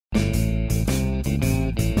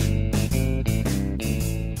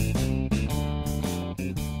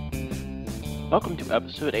Welcome to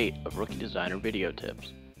episode 8 of Rookie Designer Video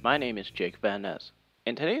Tips. My name is Jake Van Ness.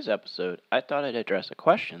 In today's episode, I thought I'd address a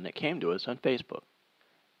question that came to us on Facebook.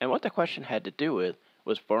 And what the question had to do with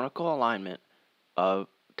was vertical alignment of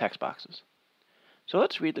text boxes. So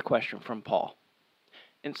let's read the question from Paul.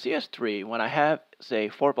 In CS3, when I have, say,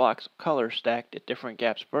 4 blocks of color stacked at different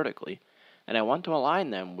gaps vertically, and I want to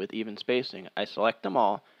align them with even spacing, I select them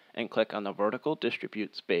all and click on the vertical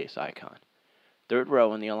distribute space icon. Third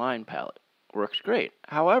row in the align palette. Works great.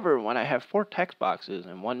 However, when I have 4 text boxes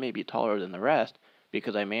and one may be taller than the rest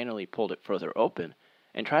because I manually pulled it further open,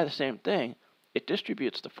 and try the same thing, it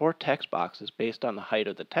distributes the 4 text boxes based on the height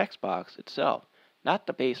of the text box itself, not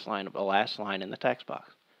the baseline of the last line in the text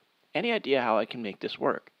box. Any idea how I can make this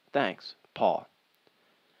work? Thanks, Paul.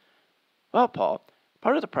 Well, Paul,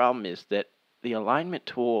 part of the problem is that the alignment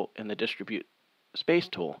tool and the distribute space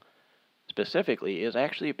tool specifically is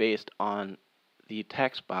actually based on the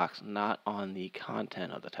text box, not on the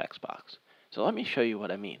content of the text box. So let me show you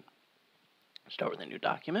what I mean. Start with a new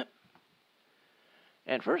document.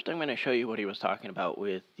 And first I'm going to show you what he was talking about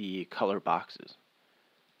with the color boxes.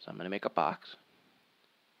 So I'm going to make a box,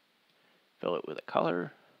 fill it with a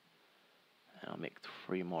color, and I'll make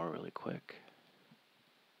 3 more really quick.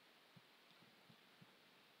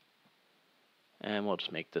 And we'll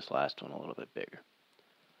just make this last one a little bit bigger.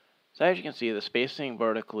 So as you can see, the spacing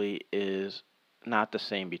vertically is not the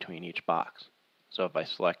same between each box. So if I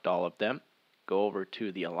select all of them, go over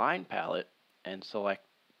to the Align palette and select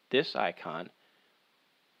this icon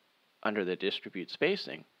under the Distribute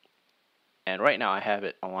Spacing, and right now I have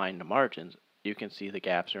it aligned to margins, you can see the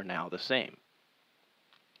gaps are now the same.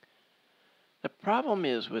 The problem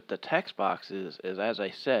is with the text boxes is, as I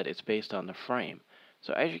said, it's based on the frame.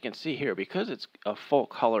 So as you can see here, because it's a full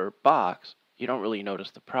color box, you don't really notice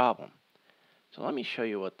the problem. So let me show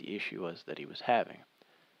you what the issue was that he was having.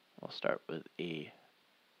 We'll start with a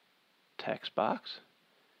text box,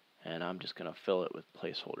 and I'm just going to fill it with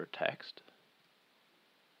placeholder text.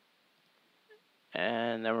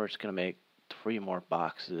 And then we're just going to make 3 more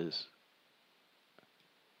boxes.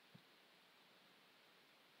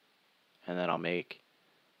 And then I'll make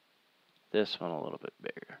this one a little bit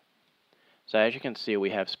bigger. So as you can see,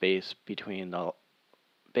 we have space between the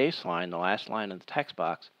baseline, the last line of the text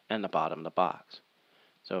box, and the bottom of the box.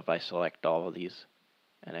 So if I select all of these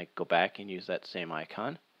and I go back and use that same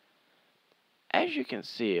icon, as you can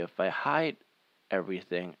see, if I hide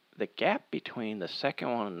everything, the gap between the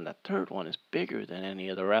second one and the third one is bigger than any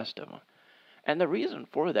of the rest of them. And the reason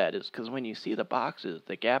for that is because when you see the boxes,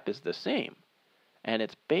 the gap is the same. And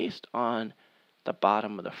it's based on the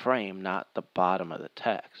bottom of the frame, not the bottom of the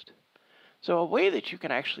text. So a way that you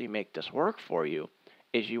can actually make this work for you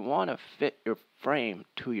is you want to fit your frame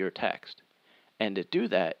to your text. And to do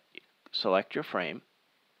that, select your frame,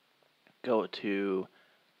 go to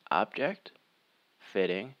Object,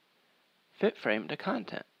 Fitting, Fit Frame to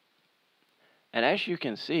Content. And as you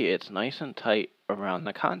can see, it's nice and tight around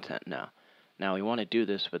the content now. Now we want to do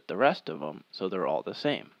this with the rest of them so they're all the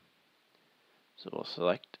same. So we'll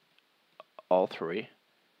select all 3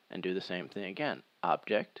 and do the same thing again.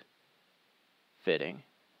 Object, Fitting,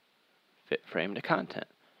 Fit Frame to Content.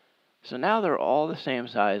 So now they're all the same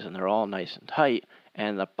size and they're all nice and tight,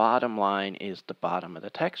 and the bottom line is the bottom of the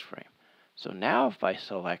text frame. So now if I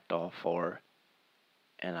select all 4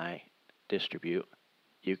 and I distribute,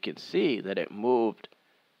 you can see that it moved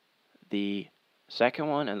the second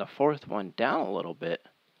one and the fourth one down a little bit,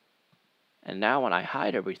 and now when I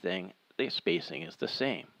hide everything, the spacing is the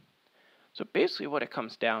same. So basically what it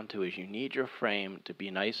comes down to is you need your frame to be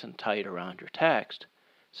nice and tight around your text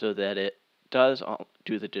so that it does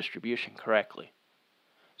do the distribution correctly.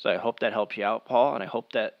 So I hope that helps you out, Paul, and I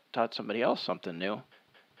hope that taught somebody else something new.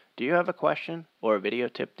 Do you have a question or a video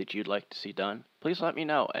tip that you'd like to see done? Please let me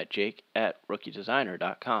know at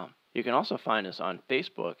jake@rookiedesigner.com. You can also find us on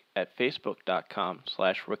Facebook at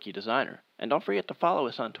facebook.com/rookiedesigner. And don't forget to follow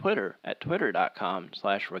us on Twitter at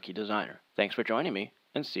twitter.com/rookiedesigner. Thanks for joining me,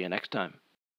 and see you next time.